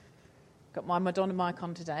Got my Madonna mic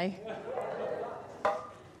on today.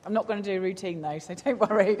 I'm not going to do a routine though, so don't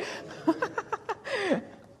worry.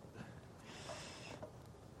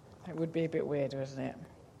 It would be a bit weird, wouldn't it?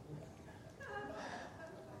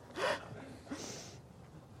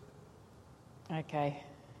 Okay.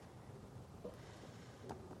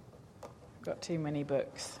 Got too many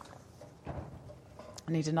books.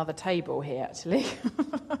 I need another table here, actually.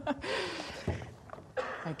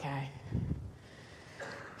 Okay.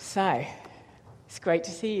 So, it's great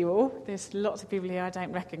to see you all. There's lots of people here I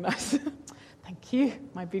don't recognise. Thank you,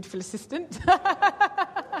 my beautiful assistant.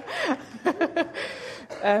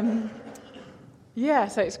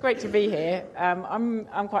 So it's great to be here.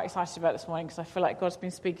 I'm quite excited about this morning because I feel like God's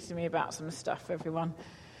been speaking to me about some stuff for everyone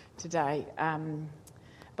today.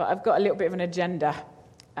 But I've got a little bit of an agenda.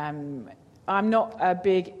 I'm not a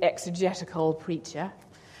big exegetical preacher,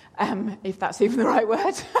 if that's even the right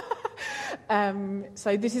word.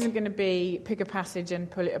 So this isn't going to be pick a passage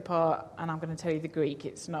and pull it apart and I'm going to tell you the Greek.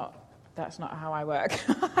 That's not how I work.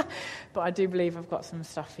 But I do believe I've got some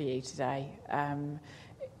stuff for you today.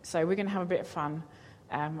 So we're going to have a bit of fun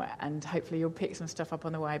and hopefully you'll pick some stuff up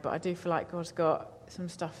on the way. But I do feel like God's got some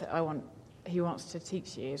stuff that He wants to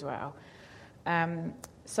teach you as well.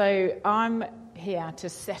 So I'm here to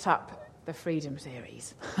set up the Freedom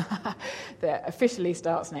series that officially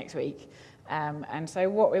starts next week. And so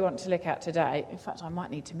what we want to look at today, in fact, I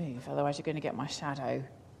might need to move, otherwise you're going to get my shadow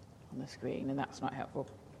on the screen, and that's not helpful,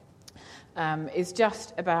 is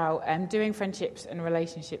just about doing friendships and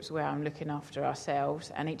relationships where I'm looking after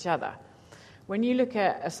ourselves and each other. When you look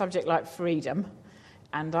at a subject like freedom,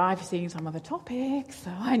 and I've seen some of the topics,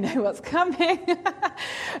 so I know what's coming.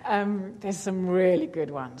 There's some really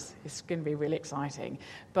good ones. It's going to be really exciting.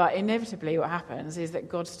 But inevitably what happens is that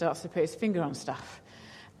God starts to put his finger on stuff.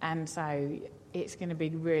 And so it's going to be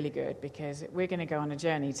really good because we're going to go on a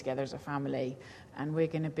journey together as a family and we're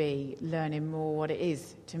going to be learning more what it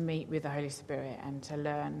is to meet with the Holy Spirit and to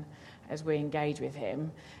learn as we engage with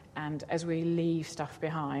him. And as we leave stuff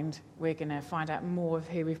behind, we're going to find out more of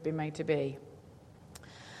who we've been made to be.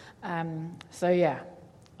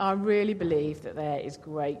 I really believe that there is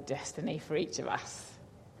great destiny for each of us.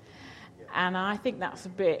 And I think that's a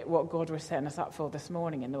bit what God was setting us up for this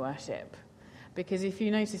morning in the worship. Because if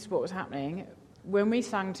you notice what was happening, when we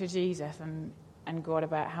sang to Jesus and God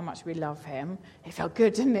about how much we love him, it felt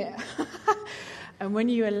good, didn't it? And when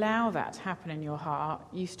you allow that to happen in your heart,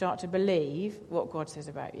 you start to believe what God says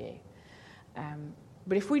about you.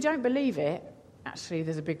 But if we don't believe it, actually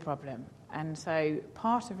there's a big problem. And so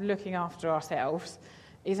part of looking after ourselves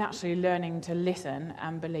is actually learning to listen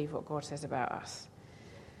and believe what God says about us.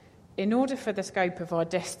 In order for the scope of our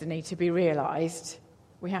destiny to be realised,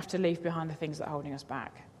 we have to leave behind the things that are holding us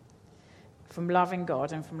back from loving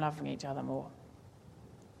God and from loving each other more.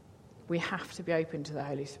 We have to be open to the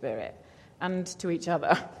Holy Spirit and to each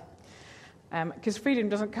other. Because freedom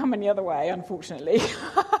doesn't come any other way, unfortunately.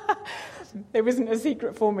 There isn't a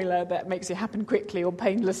secret formula that makes it happen quickly or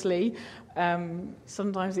painlessly.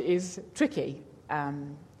 Sometimes it is tricky.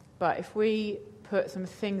 But if we put some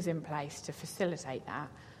things in place to facilitate that,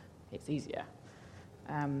 it's easier.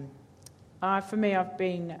 For me, I've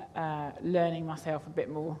been learning myself a bit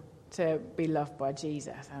more to be loved by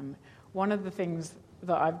Jesus. One of the things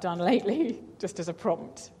that I've done lately, just as a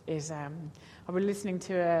prompt, is I've been listening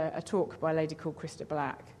to a talk by a lady called Krista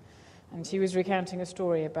Black. And she was recounting a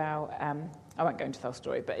story about, I won't go into the whole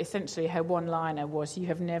story, but essentially her one-liner was, "You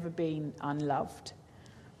have never been unloved."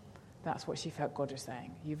 That's what she felt God was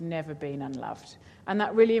saying. You've never been unloved. And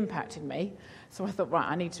that really impacted me. So I thought, right,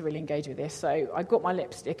 I need to really engage with this. So I got my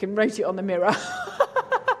lipstick and wrote it on the mirror.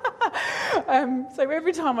 So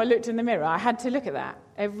every time I looked in the mirror, I had to look at that.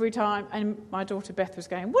 Every time. And my daughter Beth was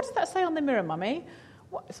going, "What does that say on the mirror, Mummy?"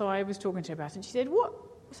 So I was talking to her about it. And she said, what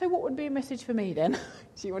would be a message for me then?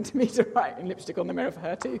 She wanted me to write in lipstick on the mirror for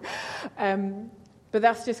her too. But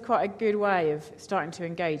that's just quite a good way of starting to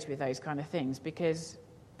engage with those kind of things because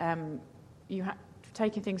you have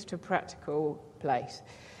taking things to a practical place.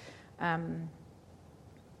 I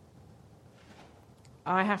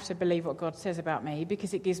have to believe what God says about me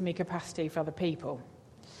because it gives me capacity for other people.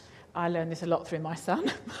 I learned this a lot through my son.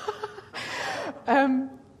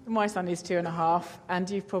 My son is 2.5, and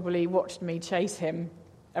you've probably watched me chase him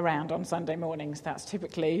around on Sunday mornings. That's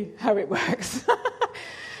typically how it works.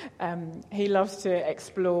 He loves to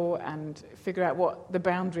explore and figure out what the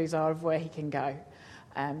boundaries are of where he can go.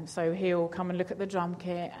 So he'll come and look at the drum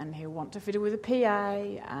kit and he'll want to fiddle with a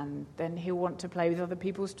PA and then he'll want to play with other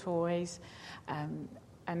people's toys. And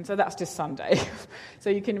so that's just Sunday. So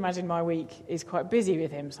you can imagine my week is quite busy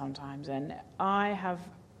with him sometimes. And I have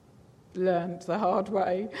learned the hard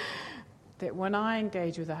way that when I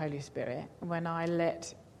engage with the Holy Spirit, when I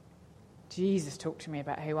let Jesus talk to me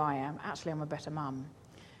about who I am, actually I'm a better mum.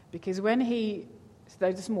 Because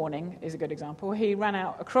so this morning is a good example, he ran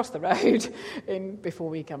out across the road before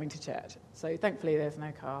we coming to church. So thankfully there's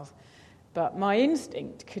no cars. But my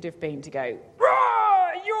instinct could have been to go,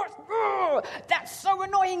 that's so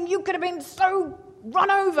annoying, you could have been so run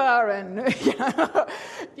over, and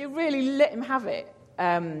you really let him have it.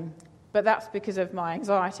 But that's because of my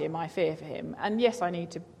anxiety and my fear for him. And yes,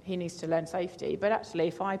 he needs to learn safety, but actually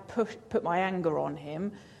if I put my anger on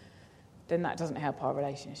him, then that doesn't help our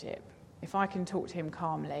relationship. If I can talk to him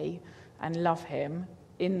calmly and love him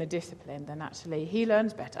in the discipline, then actually he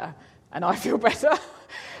learns better and I feel better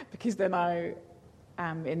because then I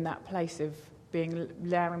am in that place of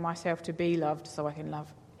allowing myself to be loved so I can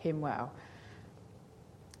love him well.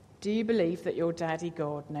 Do you believe that your daddy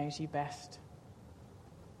God knows you best?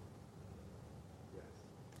 Yes.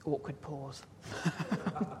 Awkward pause.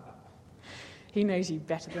 He knows you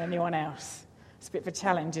better than anyone else. It's a bit of a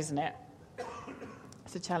challenge, isn't it?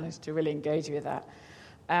 It's a challenge to really engage with that.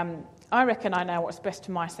 I reckon I know what's best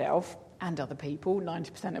for myself and other people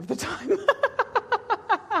 90% of the time.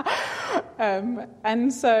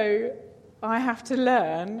 And so I have to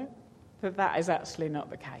learn that is actually not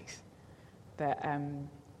the case. That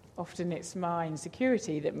often it's my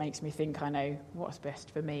insecurity that makes me think I know what's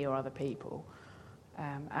best for me or other people.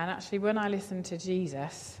 And actually when I listen to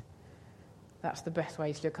Jesus, that's the best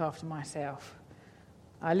way to look after myself.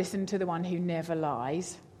 I listen to the one who never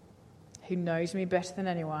lies, who knows me better than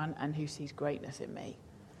anyone, and who sees greatness in me.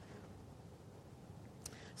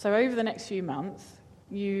 So over the next few months,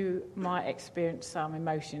 you might experience some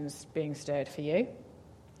emotions being stirred for you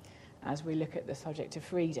as we look at the subject of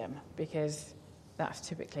freedom, because that's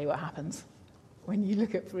typically what happens when you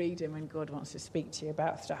look at freedom and God wants to speak to you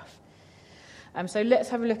about stuff. So let's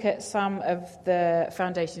have a look at some of the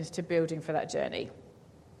foundations to building for that journey.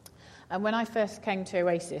 And when I first came to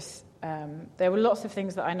Oasis, there were lots of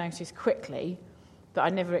things that I noticed quickly that I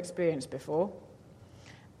never experienced before.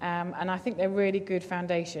 And I think they're really good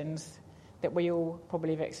foundations that we all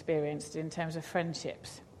probably have experienced in terms of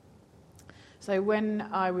friendships. So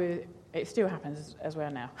it still happens as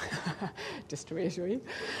well now, just to reassure you,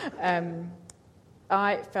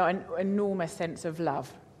 I felt an enormous sense of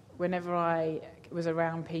love. Whenever I was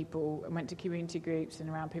around people and went to community groups and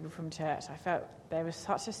around people from church, I felt there was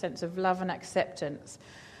such a sense of love and acceptance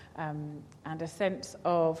and a sense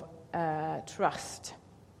of trust.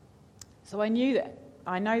 So I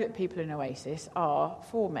know that people in Oasis are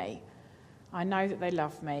for me. I know that they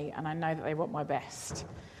love me and I know that they want my best.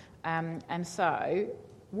 And so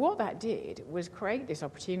what that did was create this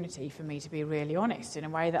opportunity for me to be really honest in a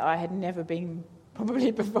way that I had never been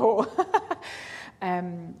probably before.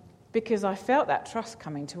 Because I felt that trust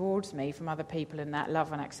coming towards me from other people and that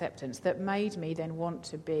love and acceptance that made me then want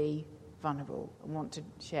to be vulnerable and want to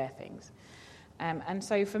share things. And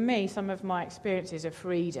so for me, some of my experiences of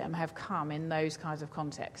freedom have come in those kinds of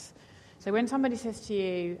contexts. So when somebody says to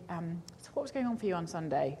you, so what was going on for you on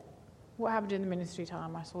Sunday? What happened in the ministry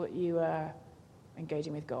time? I saw that you were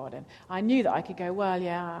engaging with God. And I knew that I could go, well,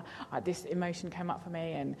 yeah, this emotion came up for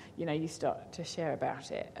me, and, you start to share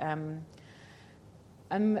about it.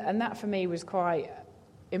 And that for me was quite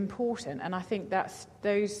important, and I think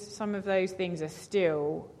some of those things are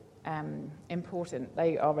still important.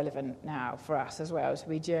 They are relevant now for us as well as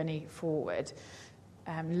we journey forward.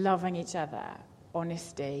 Loving each other,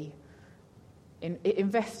 honesty, it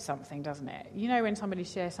invests something, doesn't it? When somebody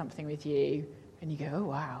shares something with you and you go, oh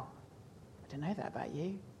wow, I didn't know that about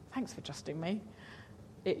you. Thanks for trusting me.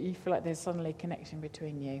 You feel like there's suddenly a connection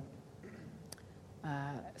between you.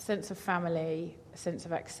 A sense of family, a sense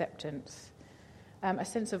of acceptance, a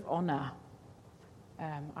sense of honour.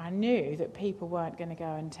 I knew that people weren't going to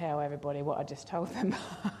go and tell everybody what I just told them.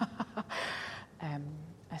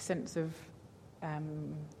 A sense of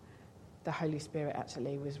the Holy Spirit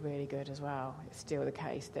actually was really good as well. It's still the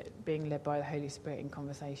case that being led by the Holy Spirit in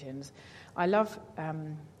conversations. I love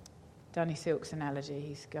Danny Silk's analogy.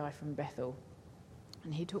 He's a guy from Bethel.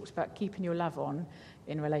 And he talks about keeping your love on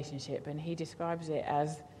in relationship, and he describes it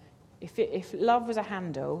as if love was a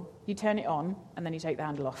handle, you turn it on and then you take the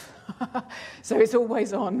handle off. So it's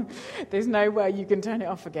always on. There's no way you can turn it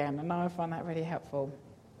off again, and I find that really helpful.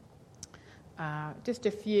 Just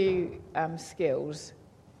a few skills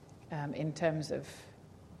in terms of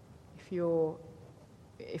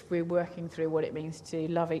if we're working through what it means to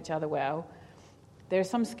love each other well, there are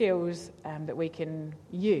some skills that we can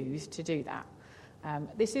use to do that.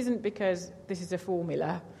 This isn't because this is a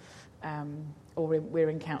formula or we're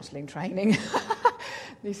in counselling training.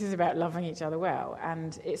 This is about loving each other well.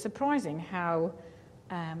 And it's surprising how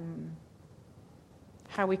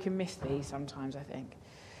we can miss these sometimes, I think.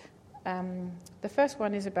 The first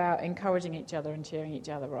one is about encouraging each other and cheering each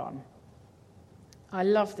other on. I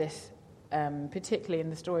love this, particularly in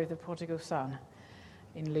the story of the prodigal son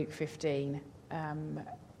in Luke 15,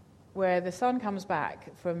 where the son comes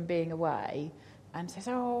back from being away and says,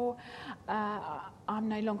 I'm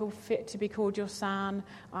no longer fit to be called your son.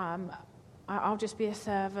 I'll just be a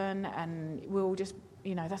servant and we'll just,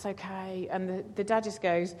 that's okay. And the dad just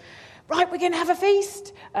goes, right, we're going to have a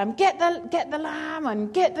feast. Get the lamb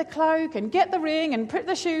and get the cloak and get the ring and put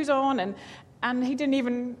the shoes on. And he didn't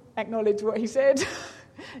even acknowledge what he said.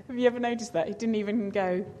 Have you ever noticed that? He didn't even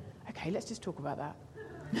go, okay, let's just talk about that.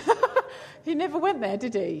 He never went there,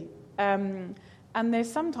 did he? And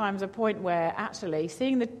there's sometimes a point where actually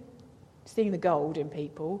seeing the gold in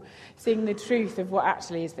people, seeing the truth of what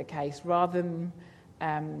actually is the case, rather than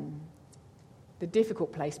the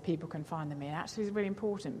difficult place people can find them in, actually is really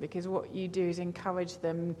important, because what you do is encourage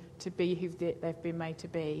them to be who they've been made to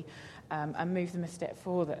be, and move them a step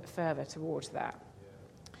further towards that.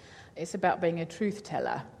 It's about being a truth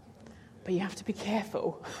teller, but you have to be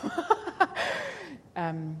careful,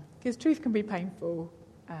 because truth can be painful,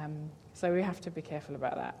 so we have to be careful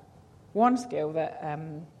about that. One skill that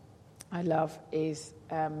I love is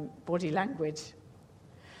body language.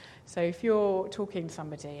 So if you're talking to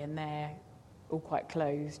somebody and they're all quite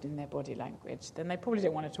closed in their body language, then they probably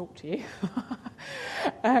don't want to talk to you.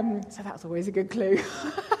 So that's always a good clue.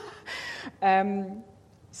 And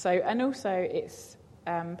also it's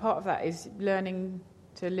part of that is learning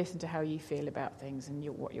to listen to how you feel about things and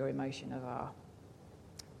what your emotions are.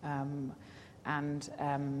 And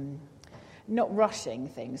not rushing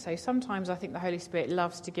things. So sometimes I think the Holy Spirit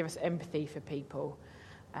loves to give us empathy for people,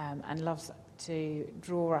 and loves to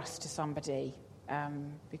draw us to somebody,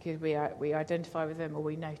 because we identify with them or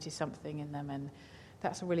we notice something in them, and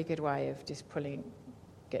that's a really good way of just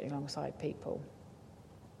getting alongside people.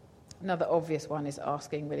 Another obvious one is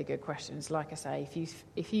asking really good questions. Like I say,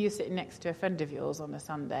 if you're sitting next to a friend of yours on a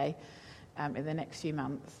Sunday in the next few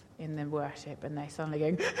months in the worship, and they're suddenly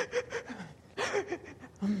going,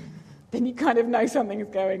 then you kind of know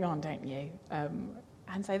something's going on, don't you?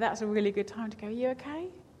 And so that's a really good time to go, are you okay?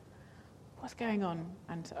 What's going on?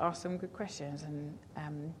 And to ask some good questions.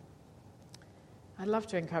 And I'd love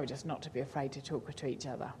to encourage us not to be afraid to talk to each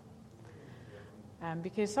other.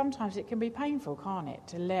 Because sometimes it can be painful, can't it,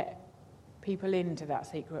 to let people into that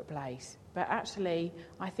secret place. But actually,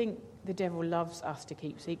 I think the devil loves us to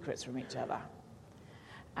keep secrets from each other.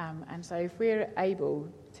 And so if we're able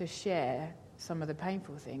to share some of the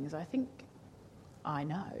painful things, I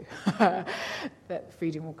know that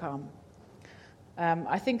freedom will come.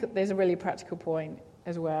 I think that there's a really practical point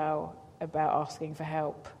as well about asking for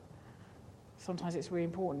help. Sometimes it's really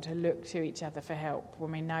important to look to each other for help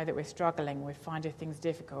when we know that we're struggling, we're finding things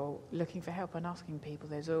difficult, looking for help and asking people.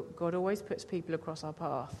 God always puts people across our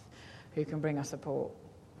path who can bring us support.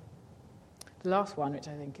 The last one, which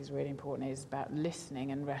I think is really important, is about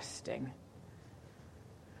listening and resting.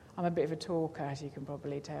 I'm a bit of a talker, as you can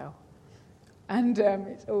probably tell. And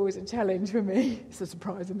it's always a challenge for me. It's a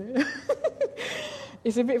surprise, isn't it?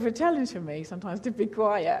 It's a bit of a challenge for me sometimes to be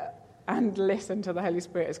quiet and listen to the Holy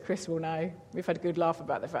Spirit, as Chris will know. We've had a good laugh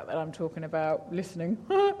about the fact that I'm talking about listening.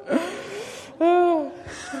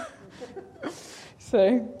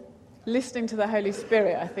 So, listening to the Holy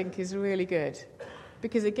Spirit, I think, is really good.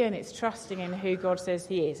 Because, again, it's trusting in who God says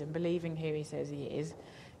he is and believing who he says he is.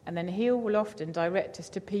 And then he will often direct us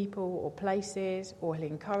to people or places, or he'll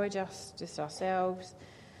encourage us, just ourselves.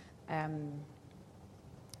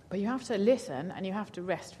 But you have to listen and you have to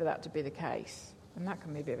rest for that to be the case. And that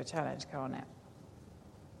can be a bit of a challenge, can't it?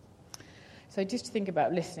 So just to think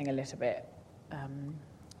about listening a little bit.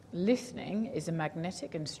 Listening is a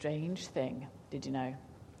magnetic and strange thing, did you know?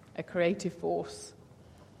 A creative force.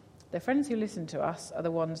 The friends who listen to us are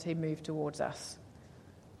the ones who move towards us.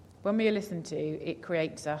 When we are listened to, it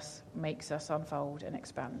creates us, makes us unfold and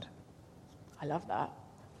expand. I love that.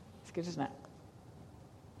 It's good, isn't it?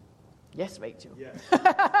 Yes, Rachel. Yeah.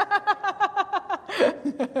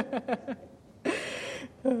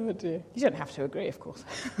 Oh, dear. You don't have to agree, of course.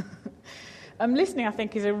 Listening, I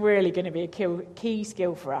think, is really going to be a key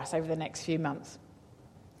skill for us over the next few months.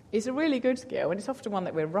 It's a really good skill, and it's often one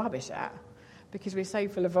that we're rubbish at because we're so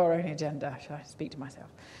full of our own agenda. Shall I speak to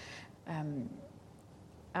myself?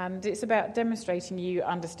 And it's about demonstrating you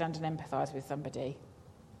understand and empathise with somebody,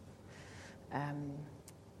 and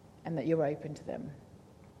that you're open to them.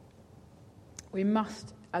 We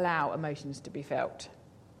must allow emotions to be felt,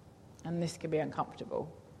 and this can be uncomfortable.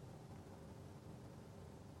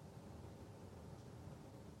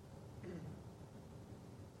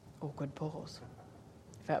 Awkward pause.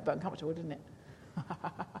 Felt a bit uncomfortable, didn't it?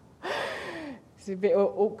 It's a bit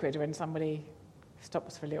awkward when somebody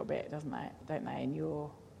stops for a little bit, don't they? And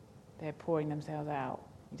they're pouring themselves out.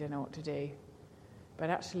 You don't know what to do. But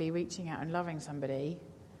actually reaching out and loving somebody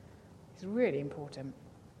is really important.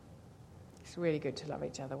 It's really good to love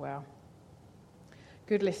each other well.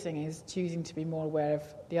 Good listening is choosing to be more aware of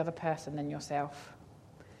the other person than yourself.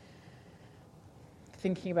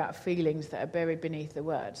 Thinking about feelings that are buried beneath the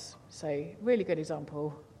words. So, really good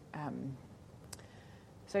example.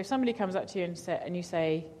 So if somebody comes up to you and you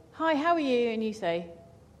say, "Hi, how are you?" And you say,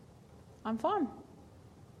 "I'm fine."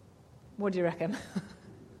 What do you reckon?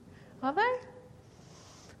 Are they?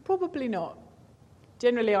 Probably not.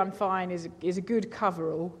 Generally, "I'm fine" is a good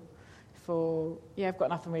coverall for, I've got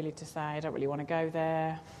nothing really to say, I don't really want to go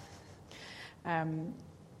there. I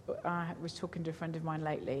was talking to a friend of mine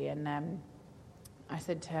lately, and I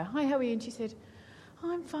said to her, "Hi, how are you?" And she said,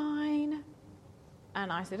 "I'm fine." And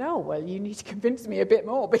I said, "Oh, well, you need to convince me a bit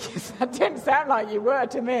more, because that didn't sound like you were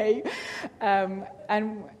to me."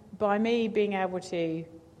 And by me being able to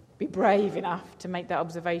be brave enough to make that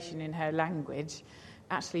observation in her language,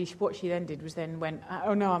 actually what she then did was then went,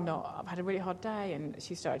 "Oh, no, I'm not. I've had a really hard day." And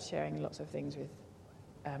she started sharing lots of things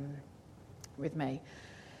with me.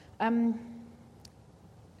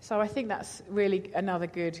 So I think that's really another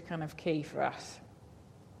good kind of key for us.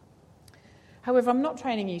 However, I'm not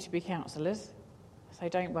training you to be counsellors, so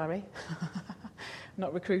don't worry. I'm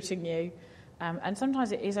not recruiting you. And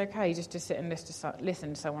sometimes it is okay just to sit and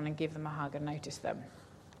listen to someone and give them a hug and notice them.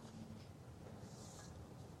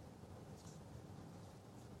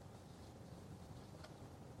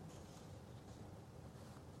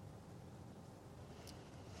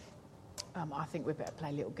 I think we better play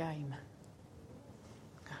a little game.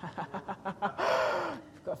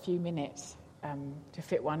 We've got a few minutes to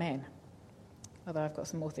fit one in, although I've got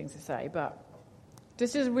some more things to say. But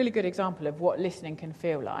this is a really good example of what listening can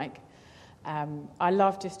feel like. I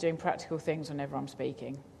love just doing practical things whenever I'm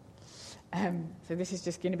speaking. So this is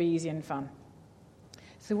just going to be easy and fun.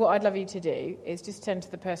 So what I'd love you to do is just turn to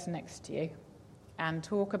the person next to you and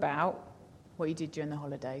talk about what you did during the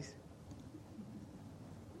holidays.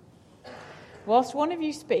 Whilst one of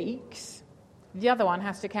you speaks, the other one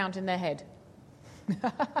has to count in their head.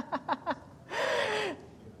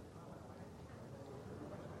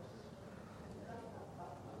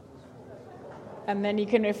 And then you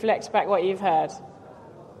can reflect back what you've heard.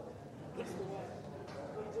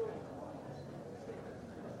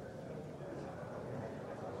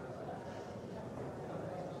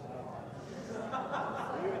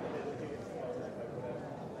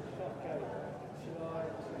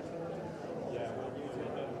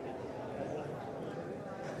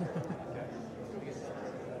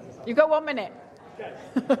 You've got 1 minute.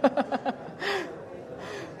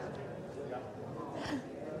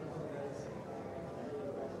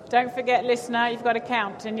 Don't forget, listener, you've got to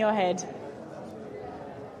count in your head.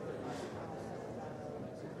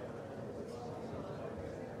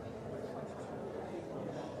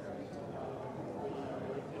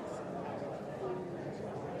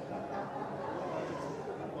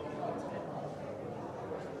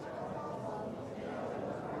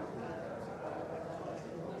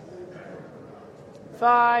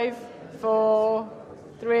 Five, 4,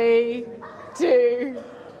 3, 2,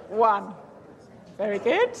 1. Very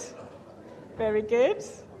good. Very good.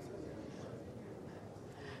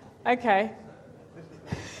 Okay.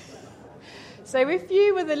 So if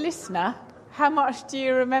you were the listener, how much do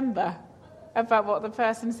you remember about what the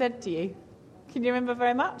person said to you? Can you remember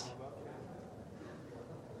very much?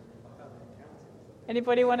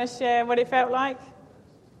 Anybody want to share what it felt like?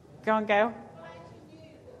 Go on, Gail.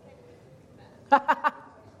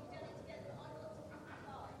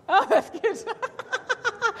 Oh, that's good.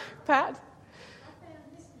 Pat?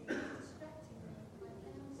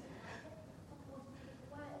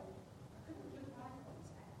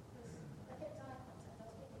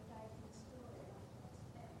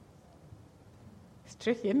 It's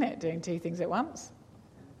tricky, isn't it, doing two things at once?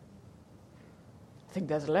 I think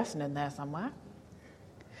there's a lesson in there somewhere.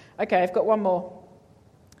 Okay, I've got one more.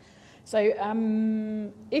 So,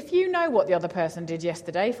 if you know what the other person did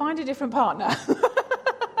yesterday, find a different partner.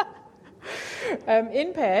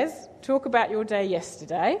 In pairs, talk about your day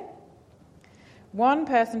yesterday. One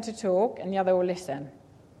person to talk and the other will listen.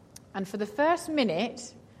 And for the first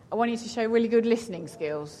minute, I want you to show really good listening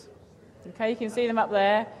skills. Okay, you can see them up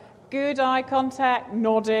there. Good eye contact,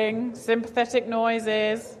 nodding, sympathetic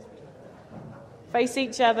noises. Face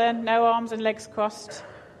each other, no arms and legs crossed.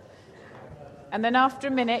 And then after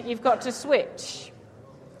a minute, you've got to switch.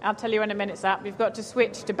 I'll tell you when a minute's up. You've got to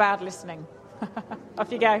switch to bad listening.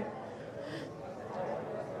 Off you go.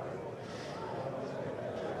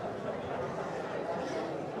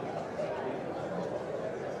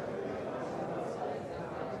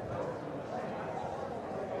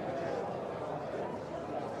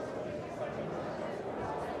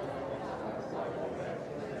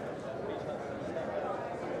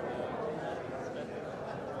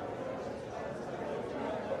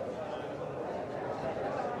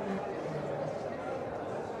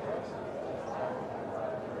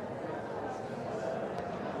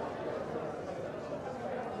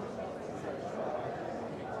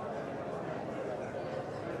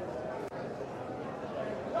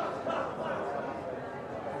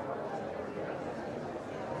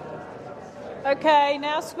 Okay,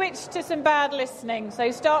 now switch to some bad listening. So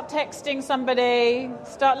start texting somebody,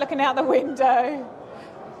 start looking out the window,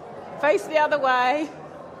 face the other way.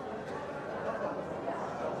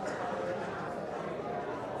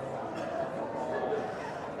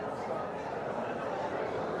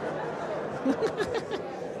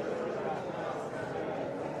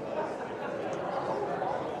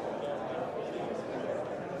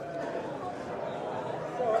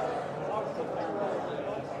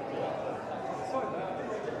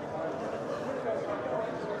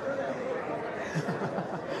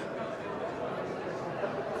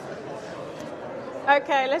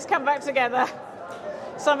 Okay, let's come back together.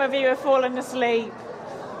 Some of you have fallen asleep.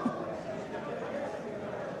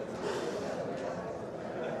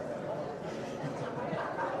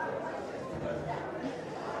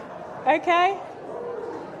 Okay.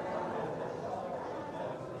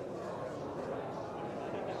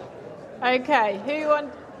 Okay,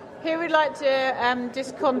 who would like to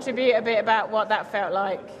just contribute a bit about what that felt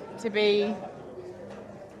like to be?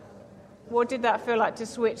 What did that feel like to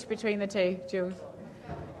switch between the two, Jules?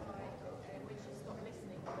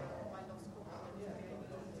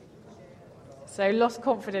 So lost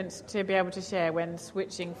confidence to be able to share when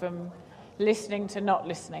switching from listening to not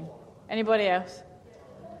listening. Anybody else?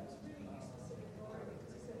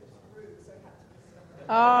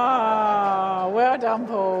 Ah, well done,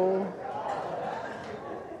 Paul.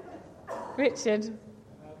 Richard.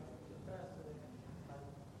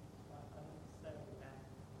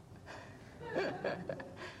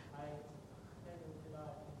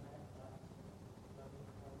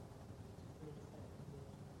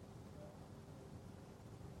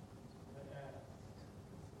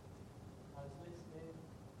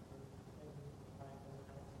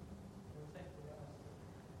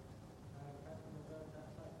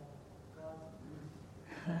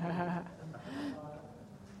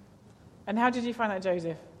 And how did you find that,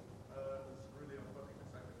 Joseph?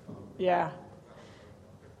 Yeah.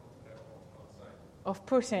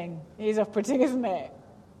 Off-putting. It is off-putting, isn't it?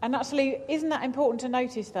 And actually, isn't that important to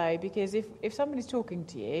notice, though? Because if somebody's talking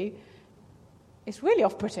to you, it's really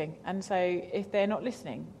off-putting. And so if they're not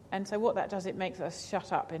listening, and so what that does, it makes us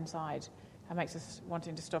shut up inside and makes us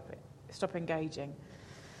wanting to stop engaging.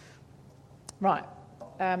 Right.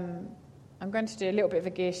 I'm going to do a little bit of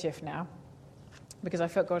a gear shift now, because I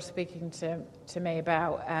felt God speaking to me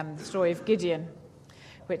about the story of Gideon,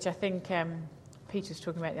 which I think Peter was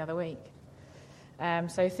talking about the other week.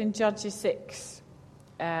 So it's in Judges 6,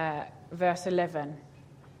 verse 11.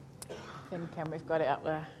 I think we've got it up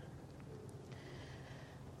there.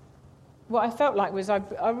 What I felt like was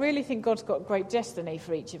I really think God's got great destiny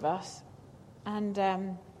for each of us.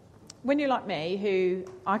 And when you're like me, who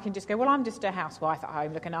I can just go, well, I'm just a housewife at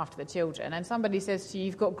home looking after the children, and somebody says to you,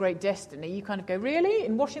 you've got great destiny, you kind of go, really?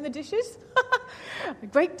 In washing the dishes?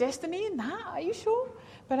 Great destiny in that? Are you sure?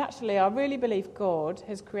 But actually, I really believe God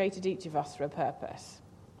has created each of us for a purpose.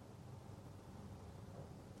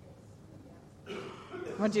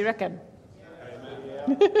 What do you reckon?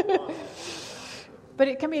 But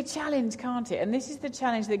it can be a challenge, can't it? And this is the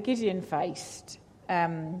challenge that Gideon faced.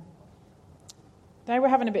 They were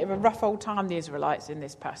having a bit of a rough old time, the Israelites, in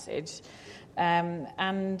this passage.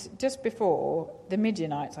 And just before, the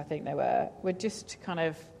Midianites, I think they were just kind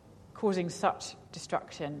of causing such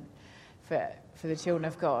destruction for the children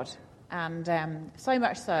of God. And so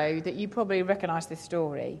much so that you probably recognise this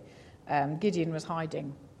story. Gideon was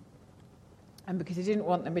hiding. And because he didn't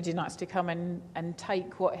want the Midianites to come and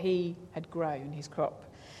take what he had grown, his crop.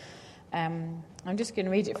 I'm just going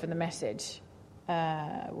to read it from the Message.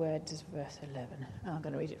 Where does verse 11? I'm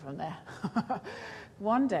going to read it from there.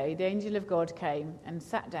 One day the angel of God came and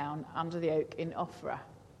sat down under the oak in Ophrah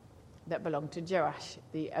that belonged to Joash,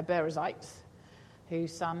 the Abiezrites,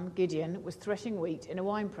 whose son Gideon was threshing wheat in a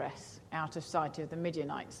winepress out of sight of the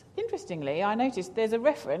Midianites. Interestingly, I noticed there's a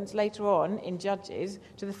reference later on in Judges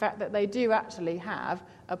to the fact that they do actually have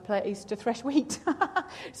a place to thresh wheat.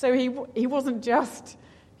 So he wasn't just,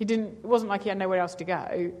 it wasn't like he had nowhere else to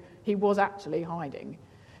go. He was actually hiding.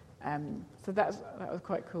 So that was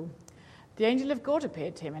quite cool. The angel of God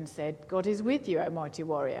appeared to him and said, "God is with you, O mighty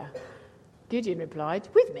warrior." Gideon replied,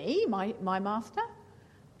 "With me, my master?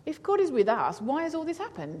 If God is with us, why has all this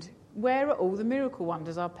happened? Where are all the miracle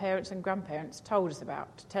wonders our parents and grandparents told us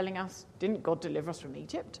about, telling us, didn't God deliver us from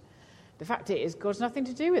Egypt? The fact is, God's nothing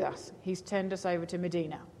to do with us. He's turned us over to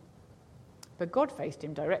Medina." But God faced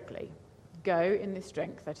him directly. "Go in the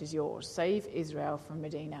strength that is yours. Save Israel from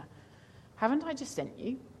Medina. Haven't I just sent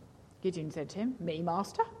you?" Gideon said to him, "Me,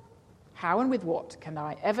 master? How and with what can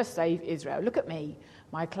I ever save Israel? Look at me.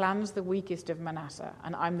 My clan's the weakest of Manasseh,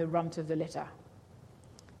 and I'm the runt of the litter."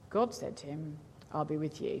 God said to him, "I'll be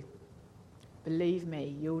with you. Believe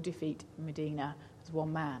me, you'll defeat Medina as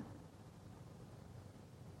one man."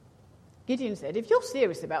 Gideon said, "If you're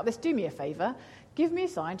serious about this, do me a favour. Give me a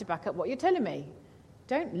sign to back up what you're telling me.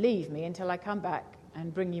 Don't leave me until I come back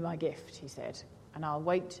and bring you my gift," he said, "and I'll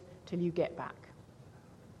wait till you get back."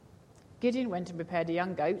 Gideon went and prepared a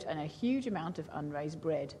young goat and a huge amount of unraised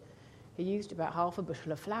bread. He used about half a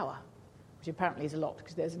bushel of flour, which apparently is a lot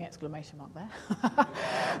because there's an exclamation mark there.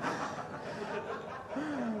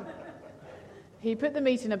 He put the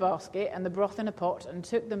meat in a basket and the broth in a pot and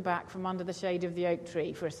took them back from under the shade of the oak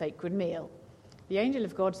tree for a sacred meal. The angel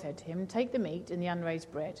of God said to him, "Take the meat and the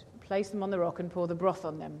unraised bread, place them on the rock and pour the broth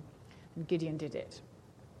on them." And Gideon did it.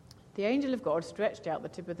 The angel of God stretched out the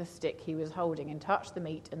tip of the stick he was holding and touched the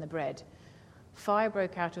meat and the bread. Fire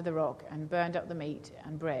broke out of the rock and burned up the meat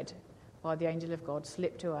and bread, while the angel of God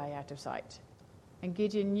slipped away out of sight. And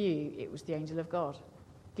Gideon knew it was the angel of God.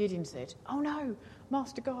 Gideon said, "Oh no,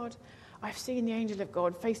 Master God, I've seen the angel of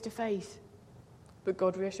God face to face." But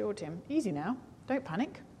God reassured him, "Easy now, don't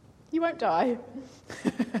panic, you won't die."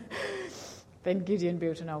 Then Gideon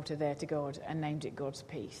built an altar there to God and named it God's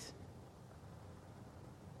Peace.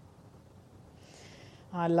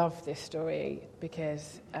 I love this story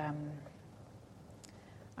because I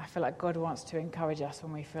feel like God wants to encourage us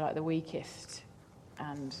when we feel like the weakest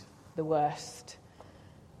and the worst,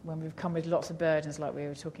 when we've come with lots of burdens like we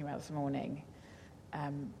were talking about this morning,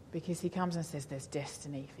 because he comes and says there's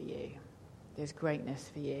destiny for you, there's greatness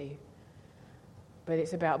for you, but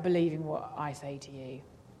it's about believing what I say to you,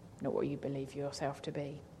 not what you believe yourself to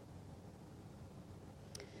be.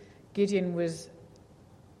 Gideon was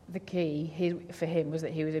the key for him was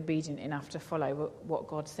that he was obedient enough to follow what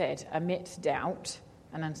God said amidst doubt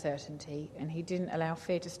and uncertainty, and he didn't allow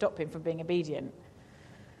fear to stop him from being obedient.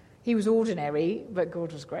 He was ordinary, but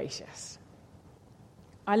God was gracious.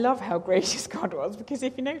 I love how gracious God was, because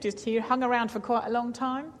if you noticed, he hung around for quite a long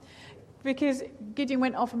time, because Gideon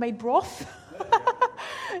went off and made broth.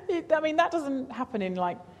 That doesn't happen in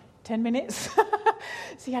 10 minutes.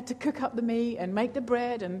 So he had to cook up the meat and make the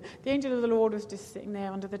bread, and the angel of the Lord was just sitting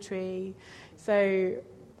there under the tree. So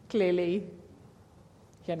clearly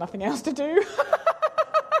he had nothing else to do.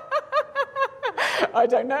 I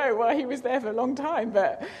don't know why he was there for a long time,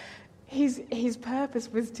 but his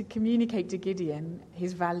purpose was to communicate to Gideon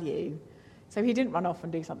his value. So he didn't run off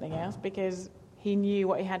and do something else, because he knew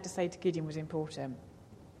what he had to say to Gideon was important.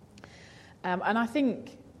 And I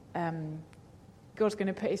think God's going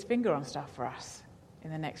to put his finger on stuff for us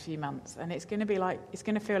in the next few months, and it's going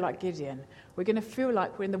to feel like Gideon. We're going to feel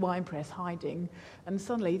like we're in the winepress hiding, and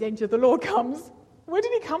suddenly the angel of the Lord comes. Where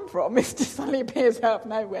did he come from? It just suddenly appears out of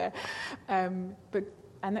nowhere. And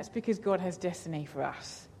that's because God has destiny for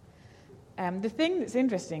us. The thing that's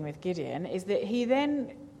interesting with Gideon is that he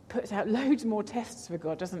then puts out loads more tests for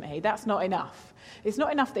God, doesn't he? That's not enough. It's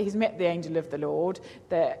not enough that he's met the angel of the Lord,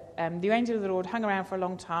 that the angel of the Lord hung around for a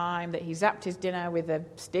long time, that he zapped his dinner with a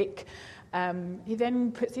stick. He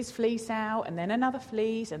then puts his fleece out, and then another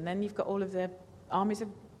fleece, and then you've got all of the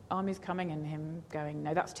armies coming and him going,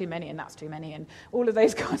 "No, that's too many, and that's too many," and all of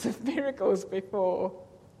those kinds of miracles before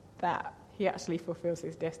that he actually fulfills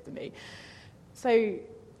his destiny. So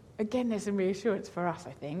again, there's some reassurance for us,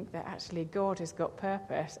 I think, that actually God has got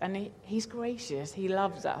purpose, and he's gracious, he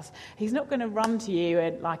loves us. He's not going to run to you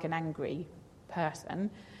like an angry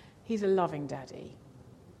person. He's a loving daddy.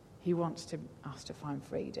 He wants us to find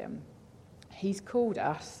freedom. He's called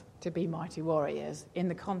us to be mighty warriors in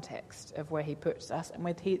the context of where he puts us and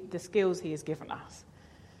with the skills he has given us.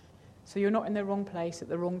 So you're not in the wrong place at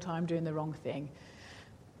the wrong time doing the wrong thing.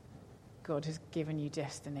 God has given you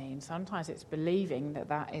destiny, and sometimes it's believing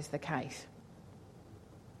that is the case.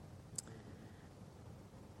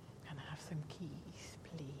 Can I have some keys,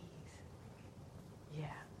 please? Yeah.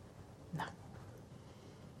 No.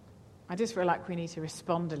 I just feel like we need to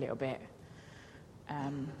respond a little bit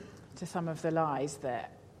to some of the lies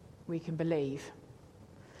that we can believe.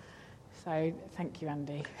 So thank you,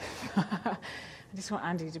 Andy. I just want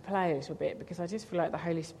Andy to play a little bit because I just feel like the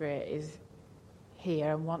Holy Spirit is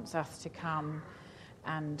here and wants us to come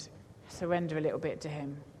and surrender a little bit to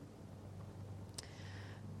him.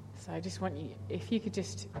 So I just want you, if you could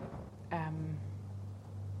just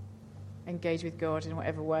engage with God in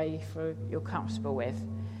whatever way you're comfortable with.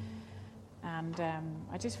 And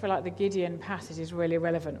I just feel like the Gideon passage is really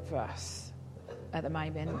relevant for us at the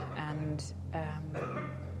moment. And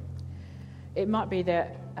it might be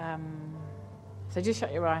that... so just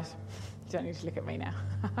shut your eyes. You don't need to look at me now.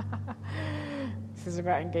 This is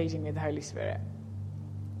about engaging with the Holy Spirit.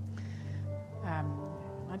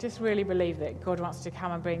 I just really believe that God wants to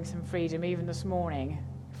come and bring some freedom, even this morning,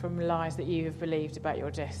 from lies that you have believed about your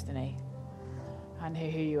destiny and who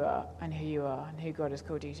you are and who God has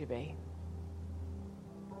called you to be.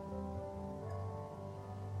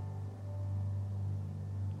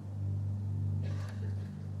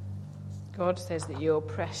 God says that you're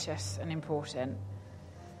precious and important,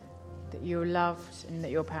 that you're loved and that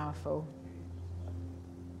you're powerful.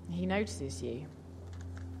 He notices you.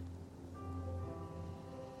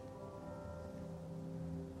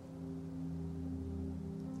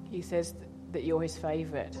 He says that you're his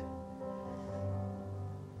favourite,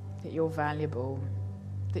 that you're valuable,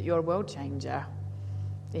 that you're a world changer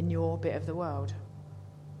in your bit of the world.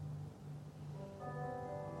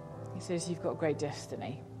 He says you've got great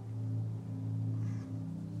destiny.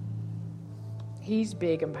 He's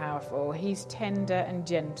big and powerful. He's tender and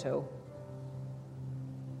gentle.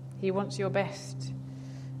 He wants your best,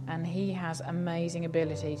 and he has amazing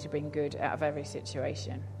ability to bring good out of every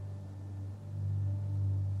situation.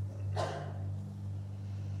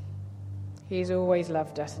 He's always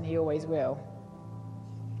loved us, and he always will.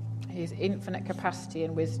 He has infinite capacity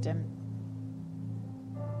and wisdom.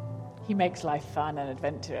 He makes life fun and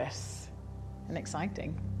adventurous and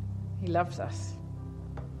exciting. He loves us.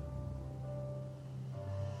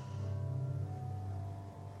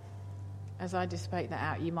 As I just spoke that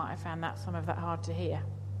out, you might have found some of that hard to hear.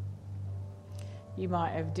 You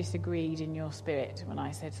might have disagreed in your spirit when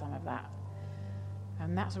I said some of that.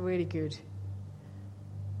 And that's a really good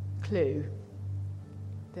clue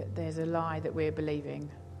that there's a lie that we're believing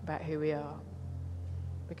about who we are.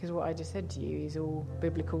 Because what I just said to you is all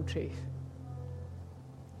biblical truth.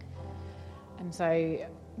 And so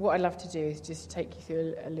what I'd love to do is just take you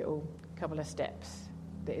through a little couple of steps.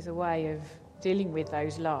 That is a way of dealing with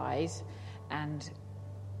those lies and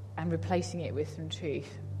replacing it with some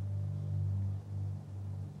truth.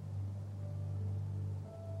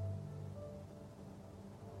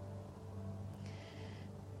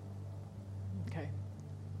 Okay.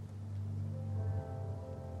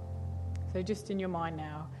 So just in your mind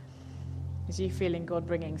now, as you feeling God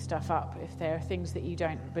bringing stuff up, if there are things that you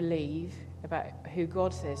don't believe about who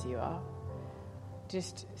God says you are,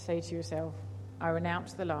 just say to yourself, I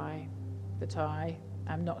renounce the lie that I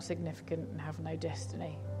am not significant and have no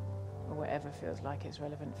destiny, or whatever feels like it's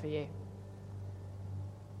relevant for you.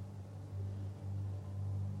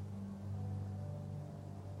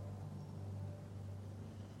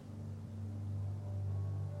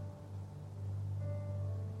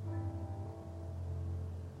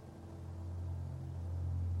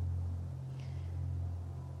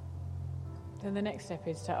 Then the next step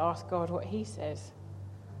is to ask God what he says.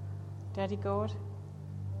 Daddy God,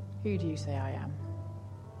 who do you say I am?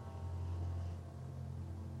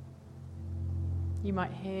 You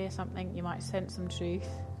might hear something, you might sense some truth.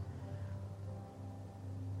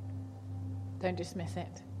 Don't dismiss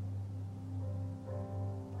it.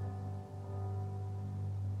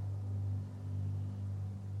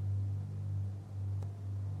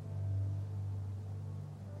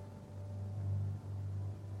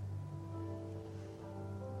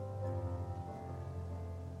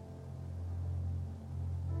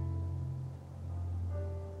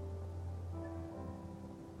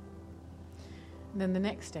 Then the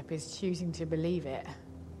next step is choosing to believe it.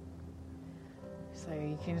 So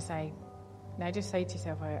you can say, now just say to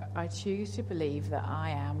yourself, I choose to believe that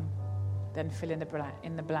I am, then fill in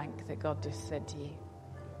the blank that God just said to you.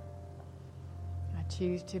 I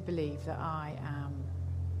choose to believe that I am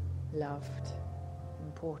loved,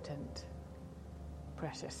 important,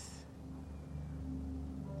 precious.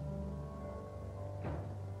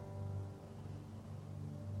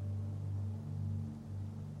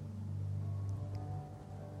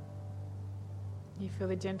 You feel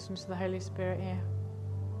the gentleness of the Holy Spirit here?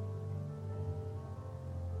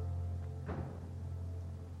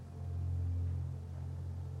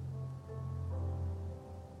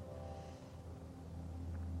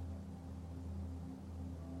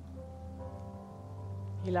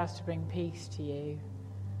 He loves to bring peace to you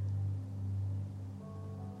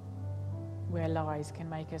where lies can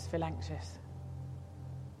make us feel anxious.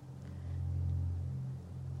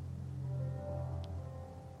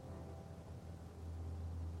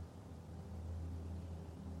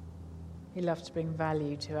 He loves to bring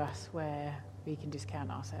value to us where we can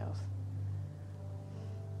discount ourselves.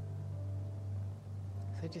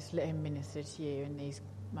 So just let him minister to you in these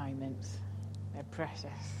moments. They're precious.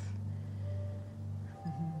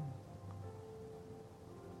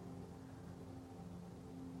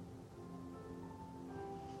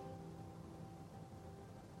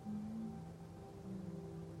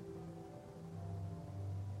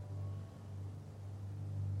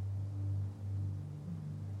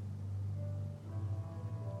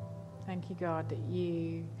 Thank you, God, that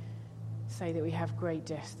you say that we have great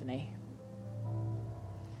destiny.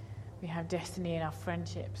 We have destiny in our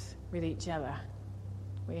friendships with each other.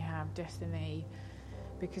 We have destiny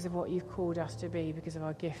because of what you've called us to be, because of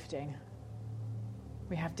our gifting.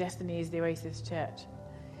 We have destiny as the Oasis Church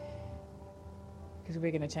because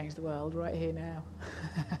we're going to change the world right here now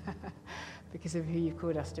because of who you've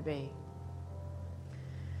called us to be.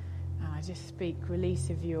 And I just speak release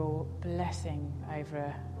of your blessing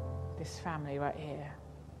over this family right here.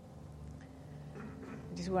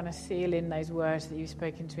 I just want to seal in those words that you've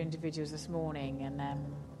spoken to individuals this morning, and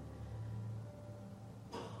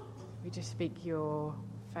we just speak your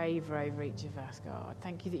favour over each of us, God.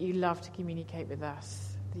 Thank you that you love to communicate with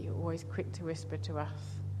us, that you're always quick to whisper to us.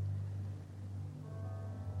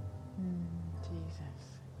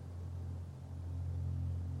 Jesus.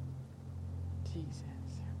 Jesus.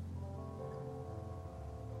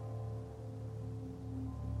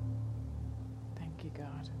 Thank you,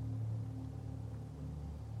 God.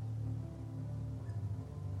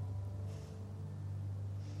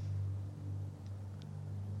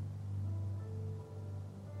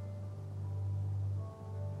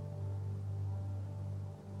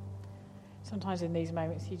 Sometimes in these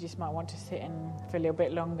moments you just might want to sit in for a little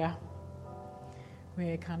bit longer.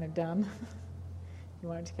 We're kind of done. You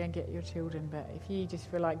want to go and get your children, but if you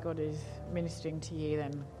just feel like God is ministering to you,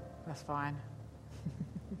 then that's fine.